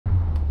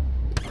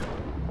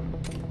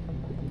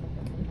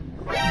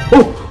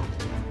Oh!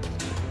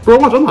 Bro,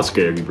 watch, I'm not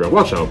scared of you, bro.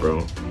 Watch out,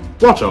 bro.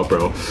 Watch out,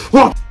 bro.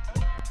 Watch!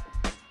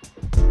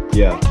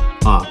 Yeah.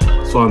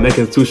 So I'm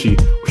making sushi.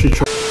 We should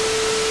try.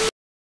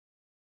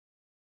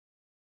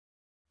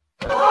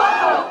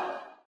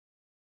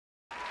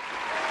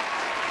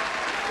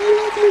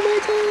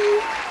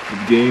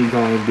 Game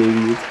time,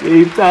 baby. It's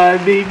game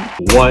time, baby.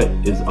 What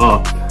is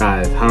up,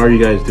 guys? How are you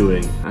guys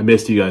doing? I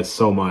missed you guys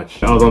so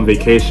much. I was on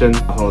vacation.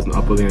 I wasn't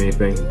uploading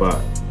anything, but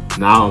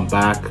now I'm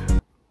back.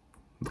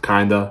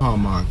 Kinda. Oh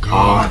my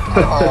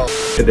god.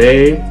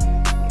 Today,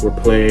 we're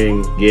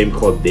playing a game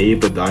called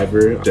Dave the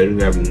Diver. I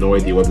genuinely have no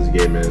idea what this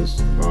game is.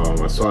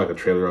 I saw like a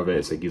trailer of it.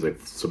 It's like he's like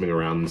swimming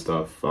around and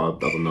stuff. I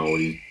don't know what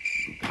he's...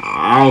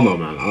 I don't know,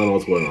 man. I don't know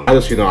what's going on. I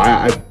just, you know,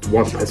 I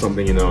want to play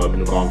something, you know. I've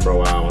been gone for a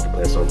while. I want to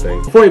play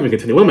something. Before I even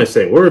continue, what am I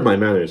saying? Where are my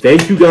manners?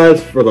 Thank you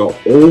guys for the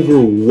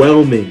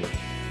overwhelming...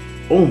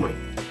 Oh my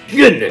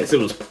goodness. It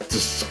was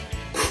just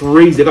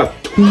crazy. I got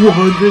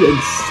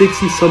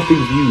 260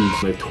 something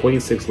views. Like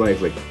 26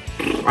 likes. Like,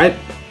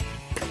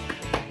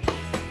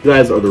 you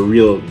guys are the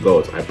real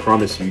goats. I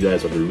promise you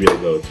guys are the real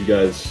goats. You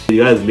guys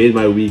made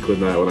my week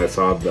when I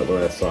saw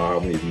how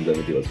many views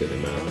every video was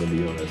getting, man. I'm gonna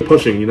be honest.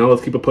 Pushing, you know,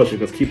 let's keep it pushing.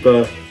 Let's keep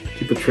the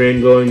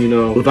train going, you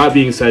know. With that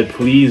being said,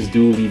 please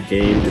do leave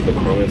games in the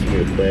comments for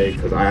me to play,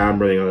 because I am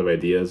running out of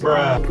ideas.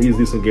 Please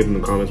leave some games in the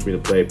comments for me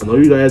to play. I know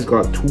you guys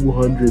got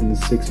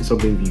 260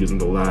 something views in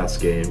the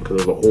last game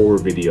because of a horror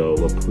video,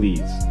 but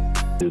please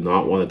do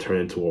not want to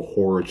turn into a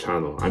horror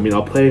channel. I mean,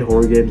 I'll play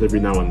horror games every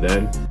now and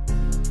then,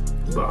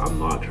 but I'm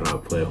not trying to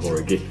play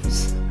horror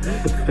games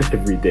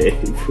every day.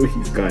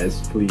 Please,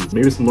 guys, please.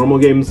 Maybe some normal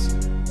games.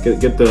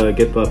 Get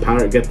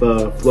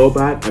the flow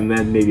back, and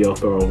then maybe I'll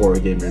throw a horror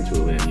game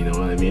into it. You know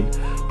what I mean?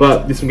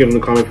 But leave some games in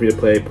the comments for me to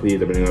play,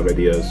 please. I'm running out of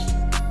ideas.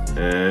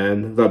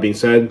 And with that being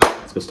said,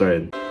 let's get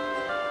started.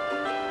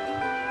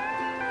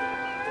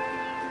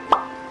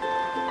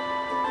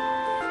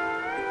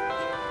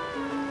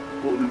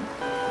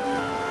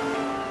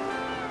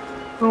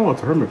 Oh,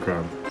 it's a hermit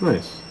crab.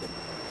 Nice.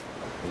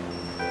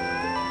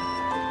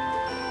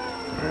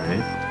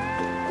 Alright.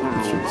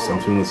 I'm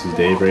assuming this is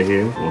Dave right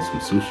here. Want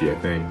some sushi, I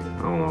think.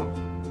 I don't know.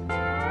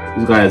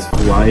 This guy is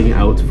flying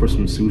out for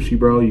some sushi,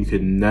 bro. You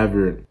could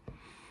never...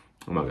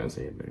 I'm not gonna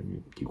say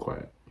anything. Keep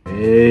quiet.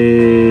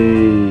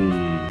 Hey!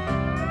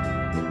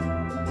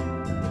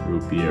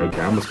 Root beer.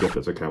 Okay, I'm gonna skip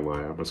this. I can't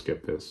lie. I'm gonna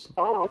skip this.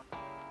 Oh,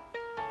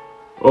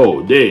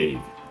 Dave.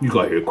 You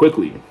got here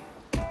quickly.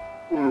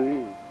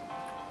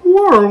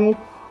 Well,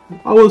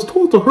 I was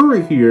told to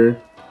hurry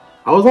here.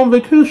 I was on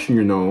vacation,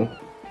 you know.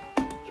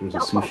 There's a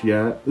sushi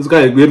at. This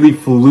guy literally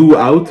flew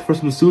out for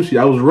some sushi.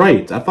 I was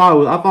right. I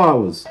thought I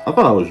was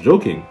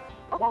joking.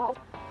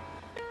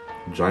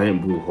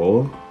 Giant blue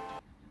hole.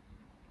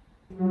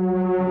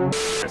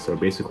 So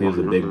basically, it's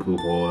a big blue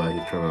hole that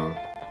he's trying to...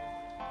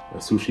 A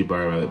sushi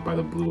bar by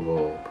the blue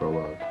hole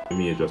prologue. Let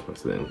me adjust my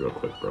settings real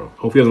quick, bro.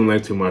 Hopefully it doesn't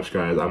lag too much,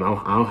 guys. I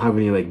don't have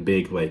any like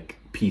big like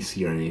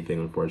PC or anything,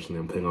 unfortunately.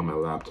 I'm playing on my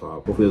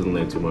laptop. Hopefully it doesn't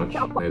lag too much.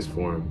 Nice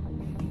form.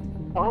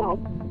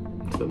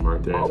 The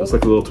mark there. It's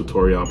like a little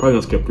tutorial. I'm probably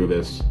gonna skip through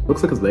this.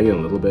 Looks like it's lagging a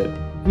little bit.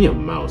 I need a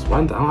mouse. Why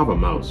don't I have a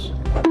mouse?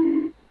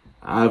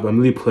 I'm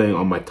really playing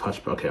on my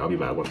touch. Okay, I'll be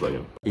back. 1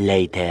 second.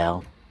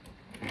 Later.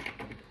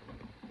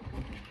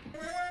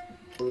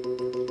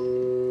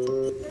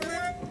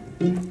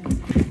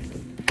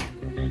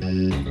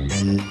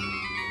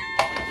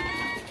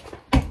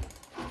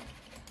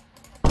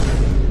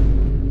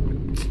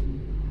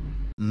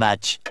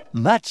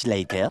 Much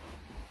later.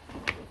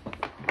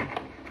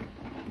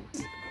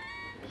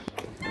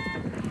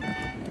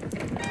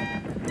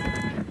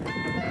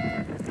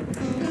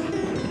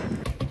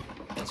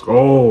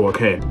 Oh,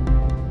 okay.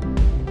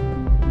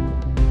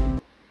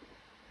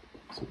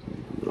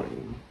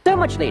 So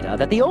much later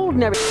that the old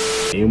narrator...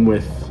 Aim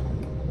with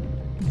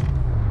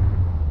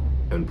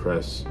and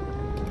press.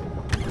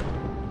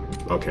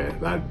 Okay,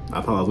 that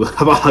I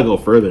thought I'd go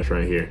further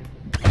right here.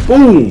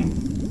 Boom!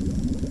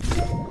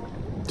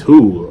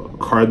 2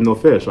 cardinal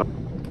fish. No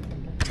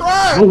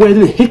way I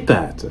didn't hit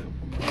that.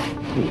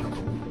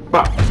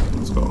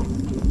 Let's go.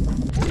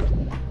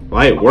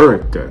 Light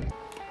work.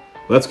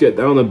 Let's get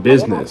down to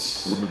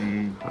business.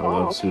 I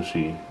love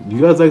sushi.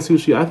 You guys like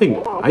sushi?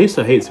 I used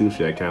to hate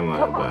sushi, I can't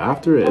lie, but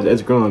after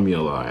it's grown on me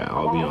a lot,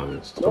 I'll be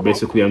honest. So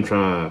basically I'm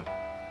trying to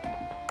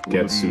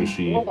get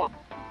sushi.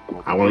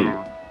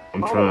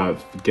 I'm trying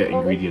to get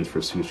ingredients for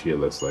sushi, it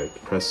looks like.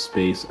 Press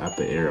space at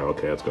the arrow.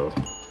 Okay, let's go.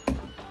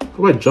 How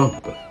do I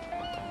jump?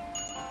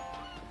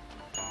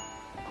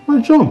 How do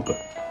I jump?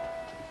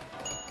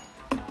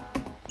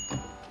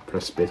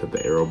 Press space at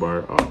the arrow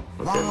bar. Oh,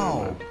 okay,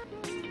 never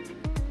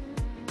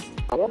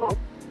mind.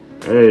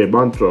 Hey,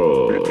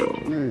 Bancho.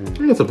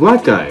 Hey, it's a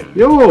black guy.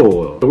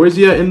 Yo! Where's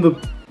he at in the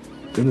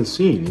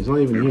scene? He's not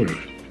even here.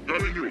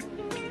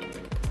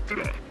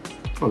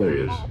 Oh, there he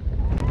is.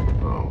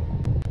 Oh.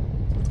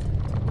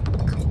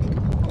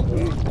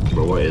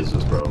 Bro, what is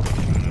this, bro?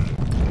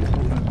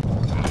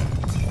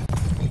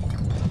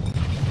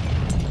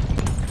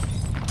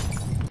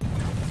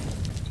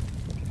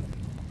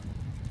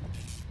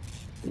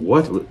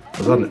 What? Was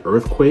that an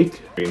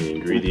earthquake? The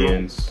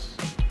ingredients.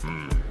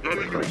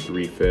 Like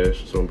 3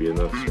 fish. This won't be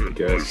enough, so I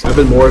guess.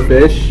 7 more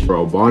fish?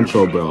 Bro,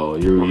 Bancho, bro.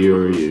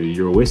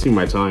 You're wasting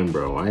my time,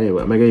 bro.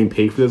 Am I getting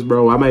paid for this,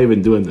 bro? Why am I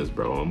even doing this,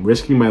 bro? I'm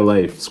risking my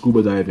life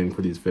scuba diving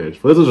for these fish.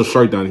 But there's a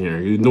shark down here.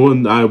 No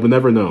one, I would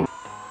never know.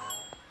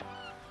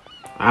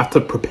 I have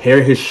to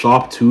prepare his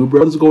shop too,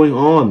 bro. What is going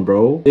on,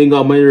 bro? You ain't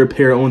got money to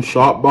repair your own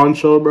shop,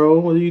 Bancho, bro?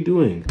 What are you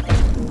doing?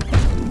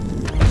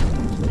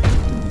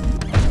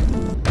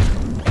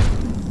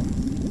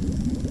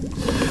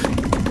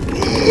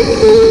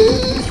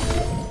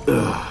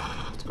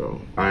 Let's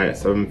go. Alright,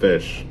 7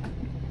 fish.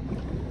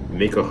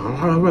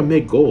 How do I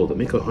make gold?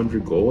 Make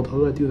 100 gold? How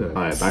do I do that?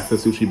 Alright, back to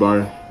the sushi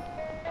bar.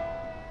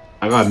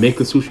 I gotta make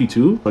the sushi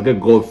too? I get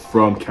gold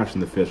from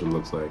catching the fish, it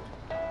looks like.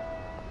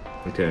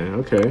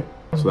 Okay.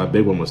 So that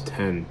big one was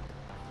 10.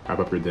 Wrap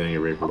up your dang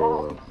array for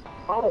all.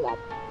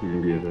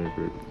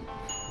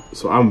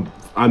 So I'm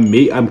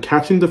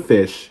catching the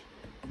fish,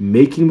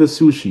 making the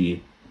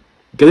sushi,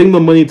 getting the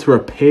money to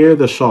repair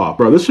the shop.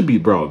 Bro, this should be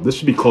called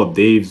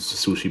Dave's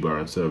Sushi Bar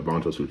instead of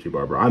Bancho Sushi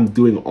Bar, bro. I'm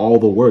doing all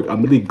the work.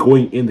 I'm really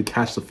going in to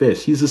catch the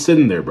fish. He's just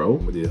sitting there, bro.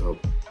 What do you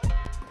help?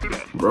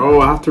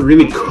 Bro, I have to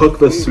really cook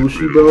the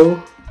sushi, bro.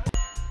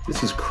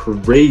 This is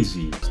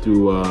crazy. Let's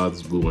do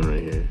this blue one right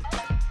here.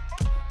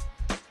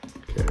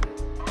 Okay.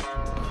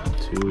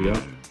 2, yeah.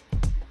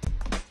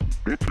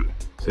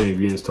 Same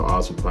ingredients to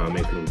all supply,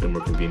 making them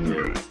more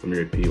convenient. Let me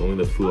repeat: only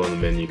the food on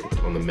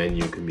the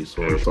menu can be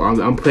sourced. So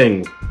I'm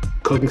playing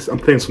cooking. I'm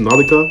playing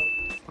Subnautica.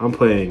 I'm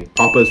playing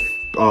Papa's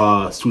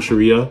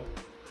Sushiria.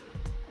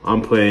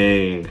 I'm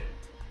playing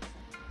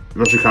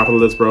Venture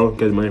Capitalist, bro.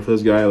 Getting money for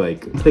this guy.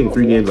 Like, I'm playing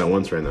 3 games at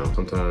once right now.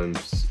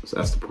 Sometimes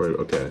that's the point.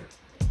 Okay,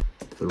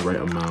 the right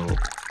amount.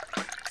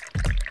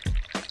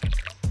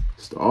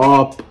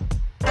 Stop.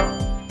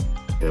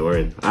 Okay, we're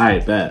in.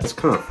 Alright, bet. It's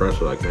kind of fresh,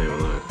 though. I can't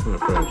even lie. It's kind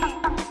of fresh.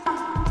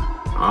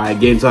 Alright,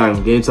 game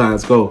time.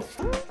 Let's go.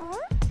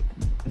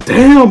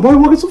 Damn, boy,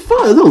 what is so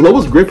fun? Is that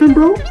Lois Griffin,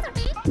 bro?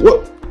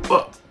 What?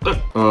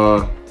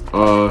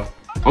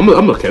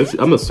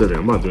 I'm just serving.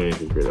 I'm not doing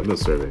anything great. I'm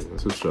just serving.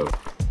 Let's just show.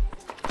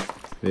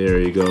 There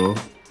you go.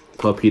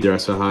 Tell Peter I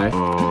said hi.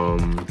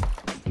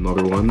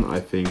 Another one.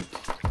 I think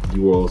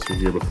you were also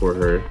here before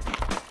her.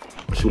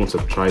 She wants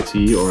a chai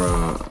tea or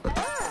a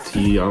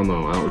tea. I don't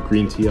know.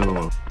 Green tea. I don't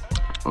know.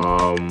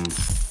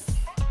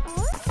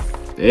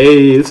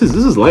 Hey, this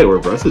is light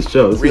work, bro. This is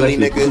chill. This really,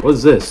 is actually, nigga? what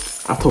is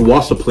this? I have to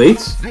wash the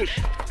plates?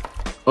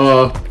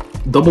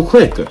 Double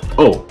click.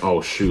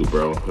 Oh shoot,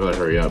 bro. I gotta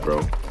hurry up,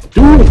 bro.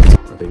 Dude!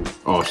 I think.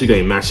 Oh, she's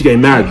getting mad.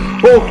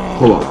 Oh,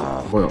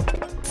 hold on.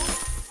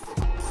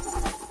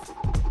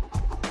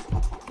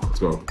 Let's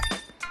go.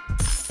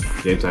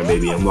 Game time,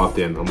 baby. I'm locked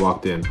in.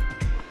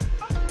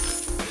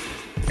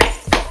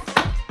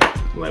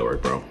 Light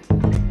work, bro.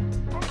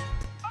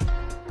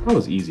 That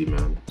was easy,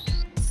 man.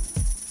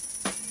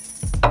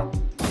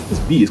 This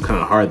beat is kind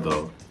of hard,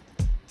 though.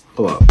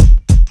 Hold up.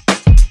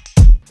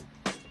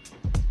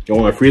 You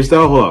want my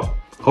freestyle?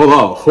 Hold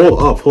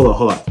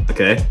up.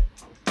 Okay.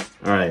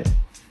 Alright.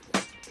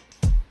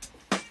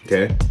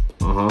 Okay.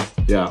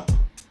 Yeah.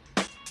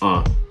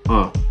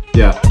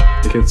 Yeah.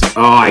 You can see.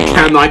 Oh, I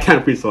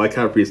can't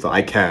freestyle. I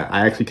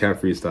actually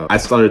can't freestyle. I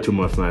started too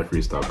much when I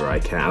freestyle, bro. I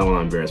don't want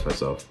to embarrass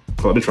myself.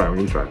 Hold on,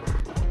 let me try.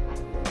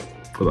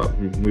 Hold up.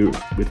 Wait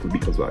till the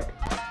beat comes back.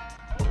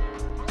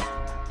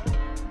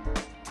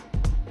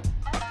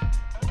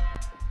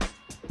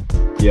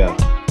 Yeah.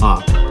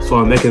 So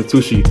I'm making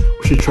sushi.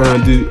 What you trying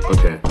to do?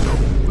 Okay.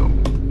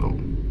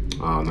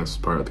 No.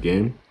 Next part of the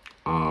game.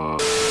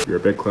 You're a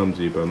bit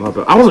clumsy, but not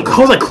bad. How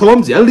was I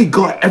clumsy? I literally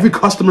got every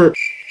customer.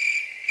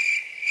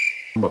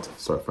 I'm about to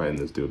start fighting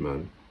this dude,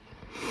 man.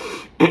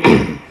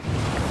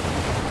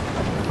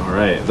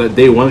 Alright. Is that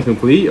day 1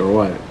 complete or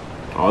what?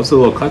 Oh, it's a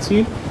little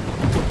cutscene?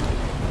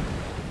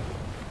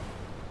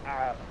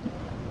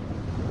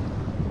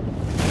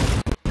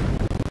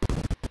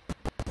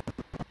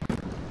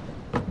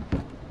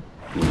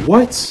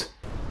 What?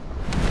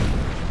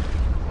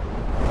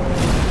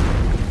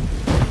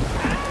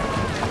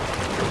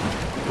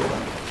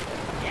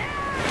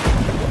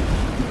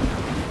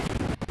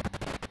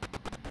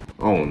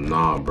 Oh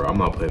nah, bro. I'm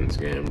not playing this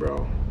game,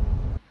 bro.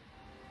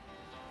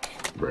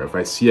 Bro, if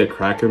I see a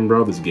Kraken,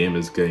 bro, this game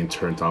is getting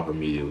turned off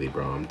immediately,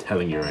 bro. I'm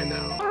telling you right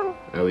now.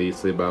 Ellie,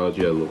 sleep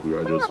biology at local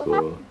graduate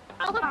school.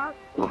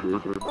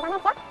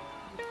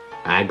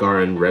 Agar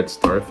and red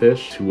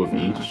starfish, 2 of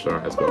each. Sure,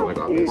 let's go. I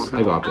got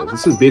this.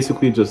 This is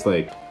basically just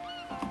like.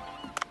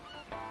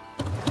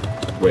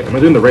 Wait, am I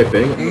doing the right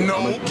thing?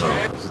 No,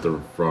 this is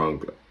the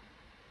wrong.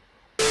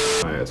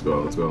 Alright, let's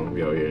go.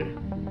 We out here.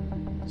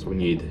 So we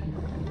need.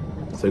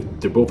 It's like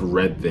they're both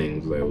red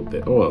things. Like,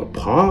 oh, a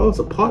pot? What's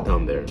a pot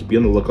down there? Be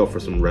on the lookout for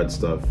some red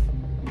stuff.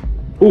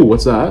 Ooh,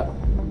 what's that?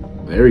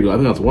 There we go. I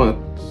think that's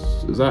one.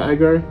 Is that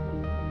Agar?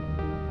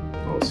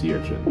 Oh, sea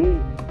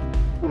urchin.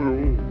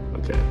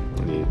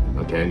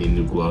 Okay, I need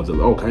new gloves.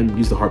 Oh, can I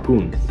use the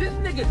harpoon? Is this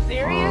nigga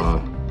serious? How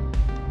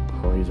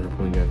do I use the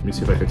harpoon again? Let me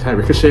see if I can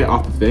ricochet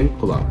off the thing.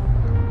 Hold on.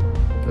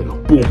 There we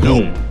go. Boom,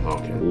 boom.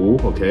 Okay. Ooh,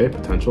 okay.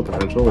 Potential.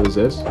 What is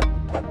this?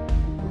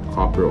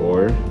 Copper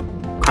ore.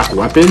 Craft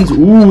weapons.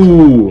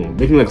 Ooh,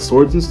 making like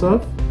swords and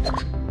stuff.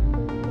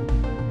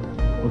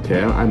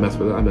 Okay, I mess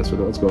with it.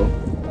 Let's go.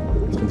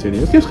 Let's continue.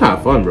 This game's kind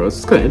of fun, bro.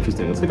 It's kind of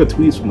interesting. It's like a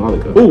Tweets from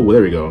Nautica. Oh,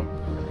 there we go.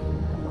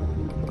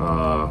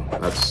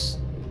 That's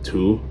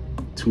 2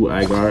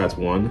 agar. That's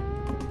 1.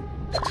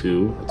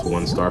 2. That's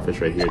 1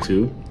 starfish right here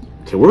too.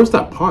 Okay, where's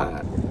that pot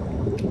at?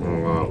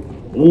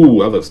 Ooh,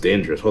 that looks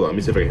dangerous. Hold on, let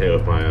me see if I can hit it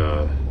with my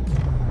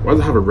why does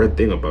it have a red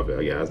thing above it? Oh,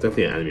 yeah, that's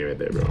definitely an enemy right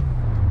there, bro.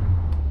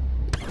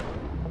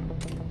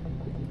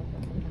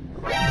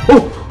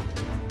 Oh!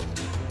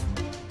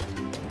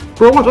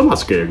 Bro, watch, I'm not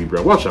scared of you,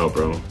 bro. Watch out,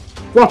 bro.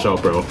 Watch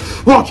out, bro.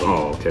 Watch.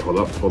 Oh, okay, hold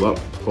up.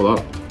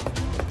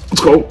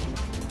 Let's go.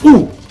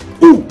 Ooh!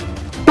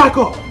 Back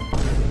up!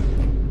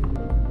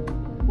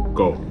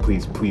 Go,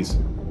 please.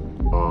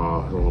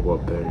 Oh, I don't want to go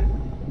up there.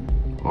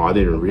 Oh, I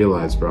didn't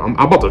realize, bro. I'm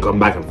about to come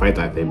back and fight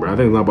that thing, bro. I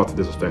think I'm not about to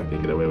disrespect me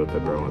and get away with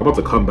it, bro. I'm about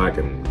to come back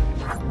and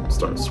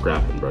start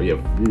scrapping, bro. Yeah.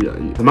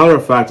 As a matter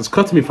of fact, just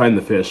cut to me fighting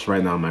the fish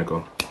right now,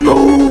 Michael. No!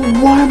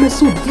 Why am I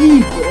so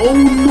deep? Oh,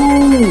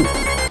 no!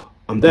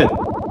 I'm dead.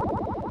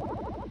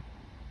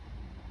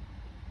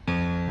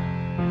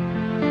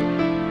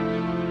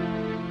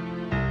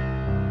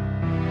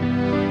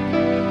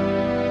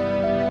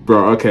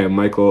 Bro, okay,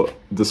 Michael,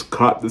 just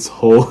cut this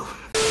hole.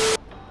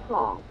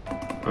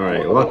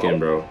 Alright, lock in,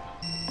 bro.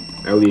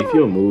 Ellie, if you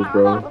don't move,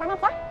 bro,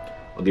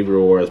 I'll give you a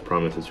reward as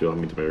promised if you help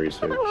me do my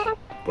research.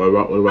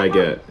 What do I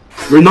get?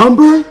 Your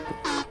number?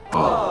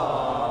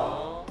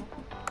 Oh.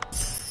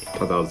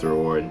 Thought that was the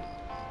reward.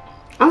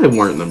 I didn't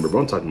want your number,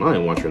 bro. I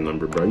didn't want your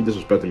number, bro. You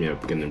disrespected me at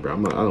the beginning, bro. I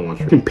don't want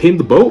your. You can paint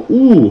the boat?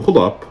 Ooh, hold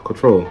up.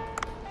 Control.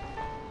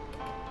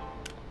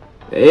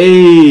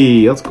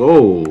 Hey, let's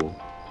go.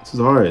 This is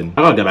hard.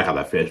 I gotta get back at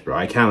that fish, bro.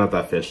 I can't let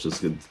that fish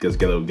just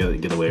get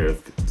away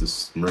with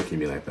just murking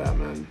me like that,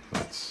 man.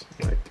 That's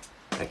like,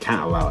 I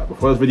can't allow it.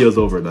 Before this video is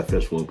over, that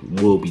fish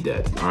will be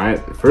dead. All right,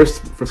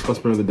 first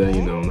customer of the day.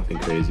 You know, nothing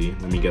crazy.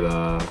 Let me get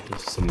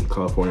some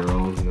California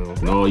rolls. You know,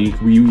 no,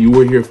 you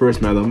were here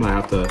first, madam. I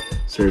have to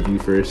serve you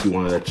first. You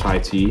wanted a chai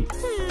tea.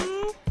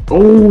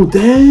 Oh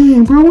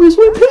dang, bro, he's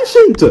so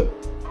impatient.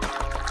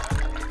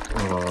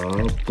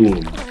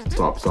 Boom.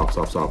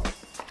 Stop.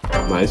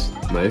 Nice.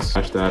 Dash.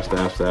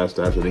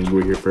 I think you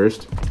were here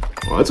first.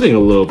 Oh, it's getting a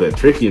little bit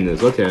tricky in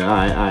this. Okay,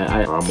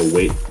 I'm gonna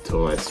wait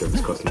till I serve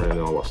this customer and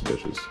then I'll wash the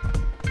dishes.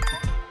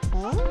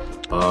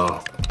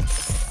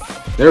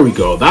 There we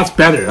go. That's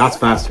better. That's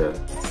faster.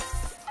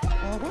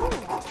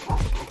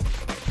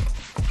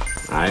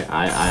 Alright.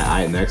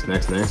 Next. You're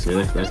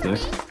next.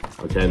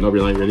 Okay,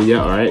 nobody not ready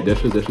yet. Alright,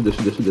 dishes.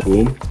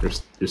 Boom.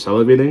 You're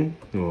salivating.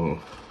 Oh.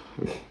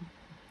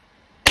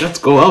 Let's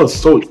go. That was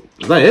so.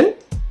 Is that it?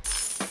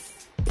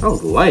 That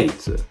was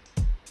light. No,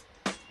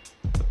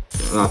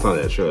 that's not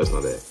it. Sure, that's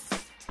not it.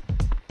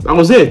 That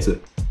was it.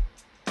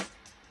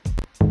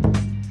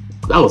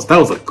 That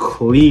was a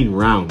clean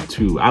round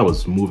too. I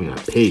was moving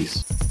at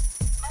pace.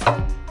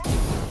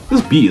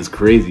 This bee is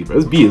crazy, bro.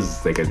 This bee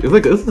is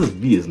this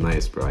bee is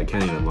nice, bro. I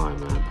can't even lie,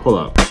 man. Hold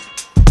up.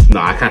 No,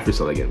 I can't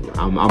freestyle again, bro.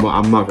 I'm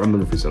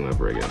never freestyling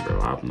ever again, bro.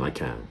 I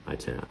can't.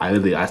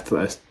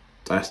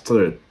 I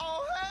stuttered.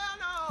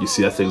 You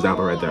see, that's the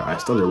example right there. I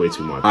stuttered way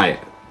too much. Alright.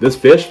 This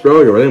fish,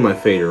 bro, you're running my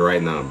favor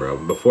right now, bro.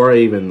 Before I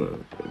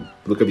even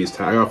look at these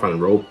tags, I gotta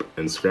find rope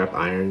and scrap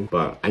iron,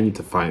 but I need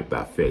to find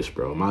that fish,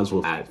 bro. Might as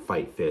well add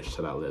fight fish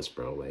to that list,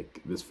 bro. Like,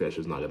 this fish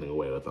is not getting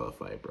away without a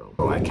fight, bro.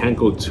 Bro, I can't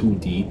go too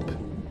deep,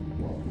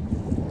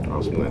 or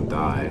else I'm gonna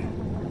die.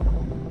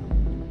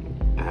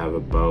 I have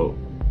about.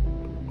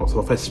 Also,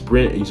 if I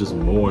sprint, it uses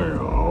more.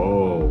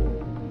 Oh,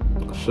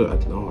 I should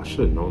have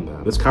known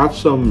that. Let's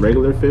catch some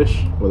regular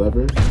fish,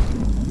 whatever.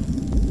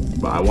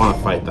 But I want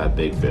to fight that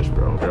big fish,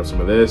 bro. Grab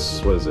some of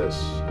this. What is this?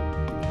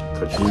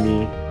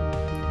 Kachimi.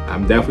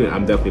 I'm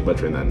definitely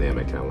butchering that name.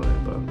 I can't lie,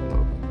 but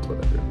it's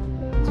whatever.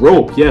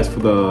 Rope, yes, for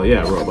the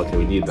rope. Okay,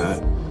 we need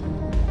that.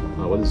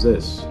 What is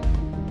this?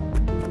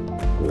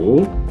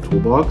 Oh,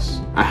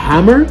 toolbox. A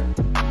hammer.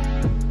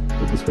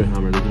 What's for a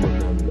hammer?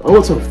 Oh,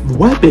 it's a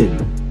weapon.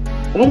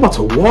 Oh, I'm about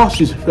to wash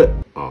these.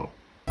 Oh,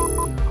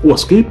 a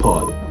skate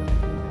pod.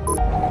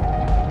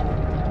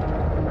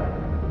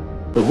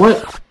 Wait,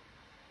 what?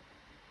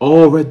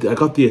 Oh, right, I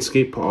got the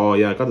escape. Oh,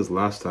 yeah, I got this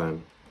last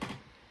time.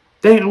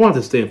 Dang, I wanted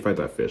to stay and fight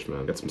that fish,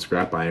 man. Get some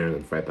scrap iron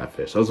and fight that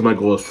fish. Those are my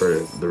goals for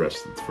the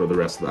rest of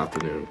the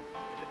afternoon.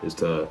 Is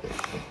to.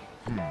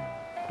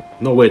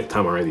 No, wait,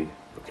 time already.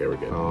 Okay, we're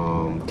good.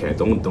 Okay,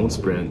 don't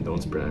sprint. I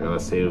gotta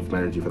save my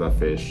energy for that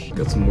fish.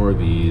 Get some more of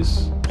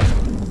these.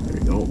 There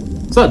we go.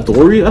 Is that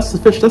Dory? That's the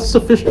fish. That's the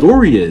fish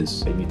Dory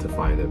is. I need to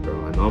find it, bro.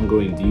 I know I'm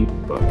going deep,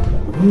 but.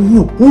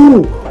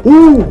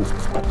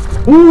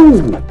 Ooh!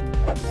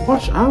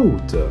 Watch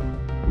out!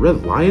 Red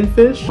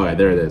lionfish? Alright,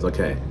 there it is.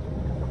 Okay.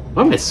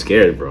 Why am I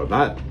scared, bro?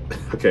 That.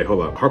 Okay,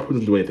 hold on. Harpoon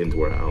doesn't do anything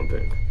to her, I don't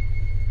think.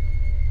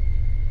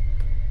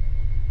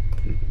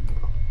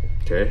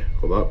 Okay,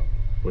 hold up.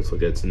 Wait till it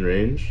gets in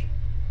range.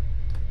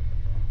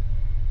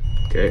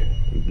 Okay,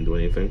 didn't do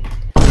anything.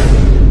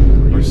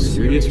 Are you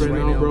serious? serious right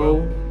now,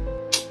 bro?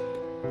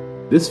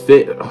 This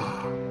fish,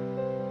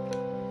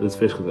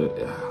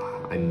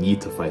 I need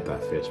to fight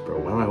that fish, bro.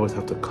 Why do I always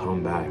have to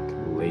come back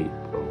late,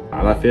 bro?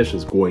 That fish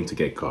is going to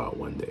get caught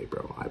one day,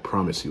 bro. I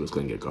promise you it's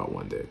going to get caught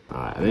one day.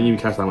 I didn't even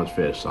catch that much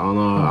fish. I don't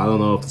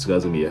know if this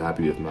guy's going to be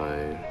happy with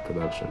my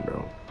production,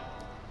 bro.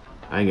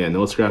 I ain't getting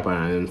no scrap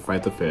iron. I didn't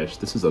fight the fish.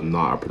 This is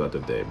not a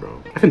productive day,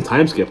 bro. I can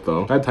time skip,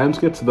 though. Can I time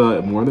skip to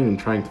the morning and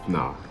trying to...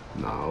 Nah,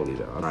 I'll leave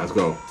that. All right, let's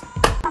go.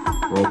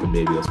 We're open,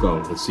 baby. Let's go.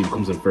 Let's see who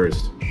comes in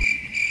first.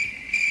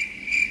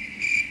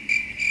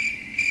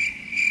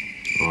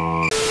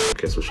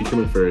 Okay, so she came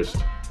in first.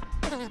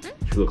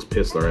 She looks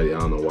pissed already. I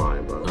don't know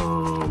why, but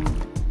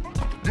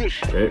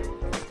okay.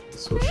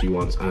 So she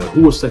wants.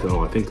 Who was second? Oh,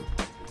 I think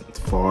it's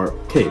Far.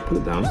 Okay, put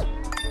it down.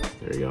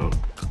 There you go.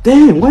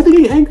 Damn, why are they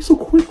getting angry so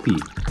quickly?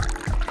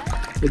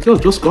 Like, yo,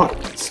 just got.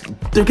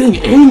 They're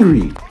getting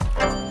angry.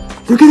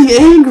 They're getting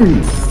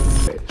angry.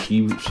 Okay,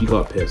 she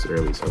got pissed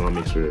early, so I want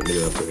to make sure to make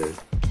it up for her.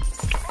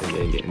 And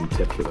then get any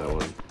tips for that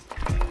one.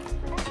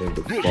 I think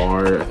the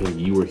Far. I think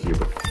you were here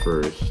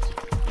first.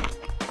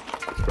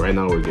 Right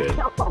now we're good.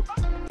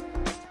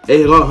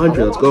 Hey, I got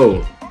 100. Let's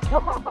go.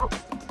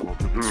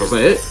 So is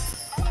that it?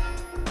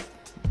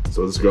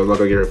 So this girl's not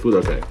gonna get her food.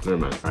 Okay, never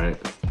mind. All right.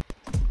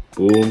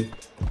 Boom,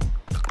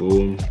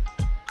 boom.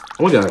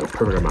 I want to get like a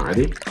perfect amount.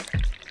 Ready?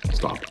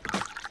 Stop.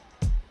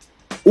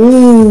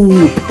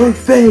 Ooh,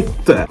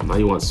 perfect. Now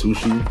you want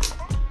sushi,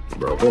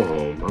 bro? Go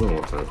home. I don't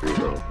want time for you,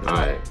 bro. All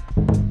right.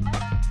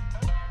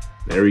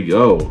 There we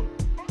go.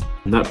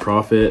 Net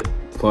profit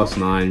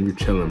 +9. You're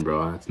chilling,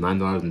 bro. That's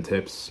 $9 in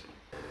tips.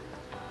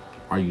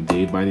 Are you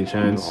Dave by any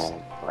chance?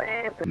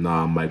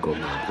 Nah, Michael.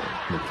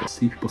 Nah,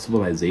 Sea People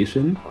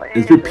Civilization?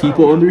 Is there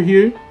people under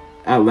here?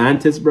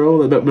 Atlantis,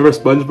 bro? Remember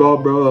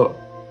SpongeBob, bro?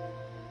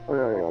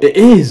 It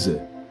is!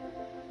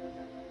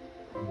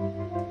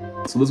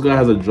 So this guy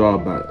has a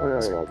job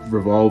that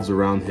revolves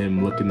around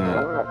him looking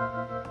at,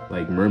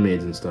 like,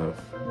 mermaids and stuff.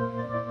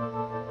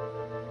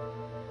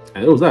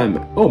 And it was that.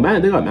 Oh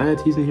man, they got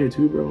manatees in here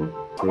too, bro.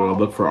 So we're gonna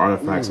look for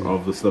artifacts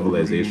of the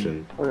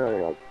civilization.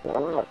 Oh,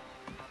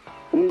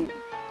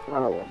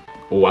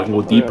 I can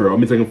go deeper. That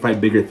means I can fight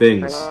bigger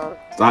things.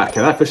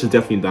 Okay, that fish is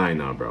definitely dying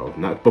now, bro.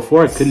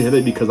 Before I couldn't hit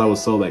it because I was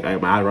so like I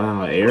ran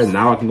out of air.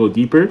 Now I can go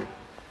deeper.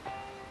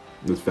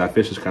 That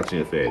fish is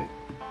catching a fade.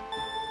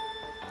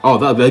 Oh,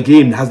 the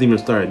game hasn't even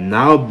started.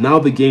 Now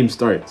the game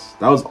starts.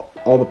 That was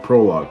all the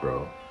prologue,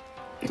 bro.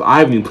 So I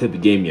haven't even played the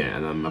game yet,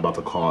 and I'm about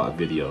to call a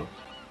video.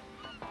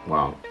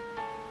 Wow.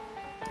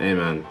 Hey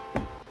man.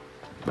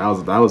 That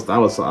was good. I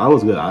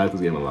like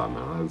this game a lot,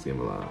 man. I like this game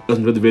a lot. If you guys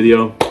enjoyed the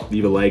video,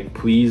 leave a like.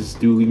 Please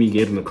do leave me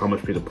games in the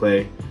comments for me to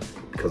play,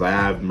 because I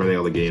have running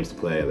all the games to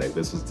play. Like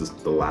this is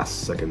just the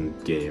last second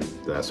game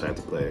that I started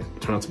to play.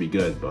 It turned out to be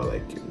good, but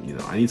like, you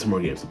know, I need some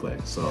more games to play.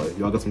 So if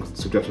y'all got some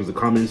suggestions in the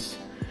comments,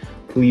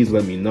 please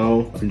let me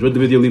know. If you enjoyed the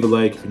video, leave a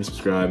like. If you didn't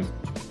subscribe,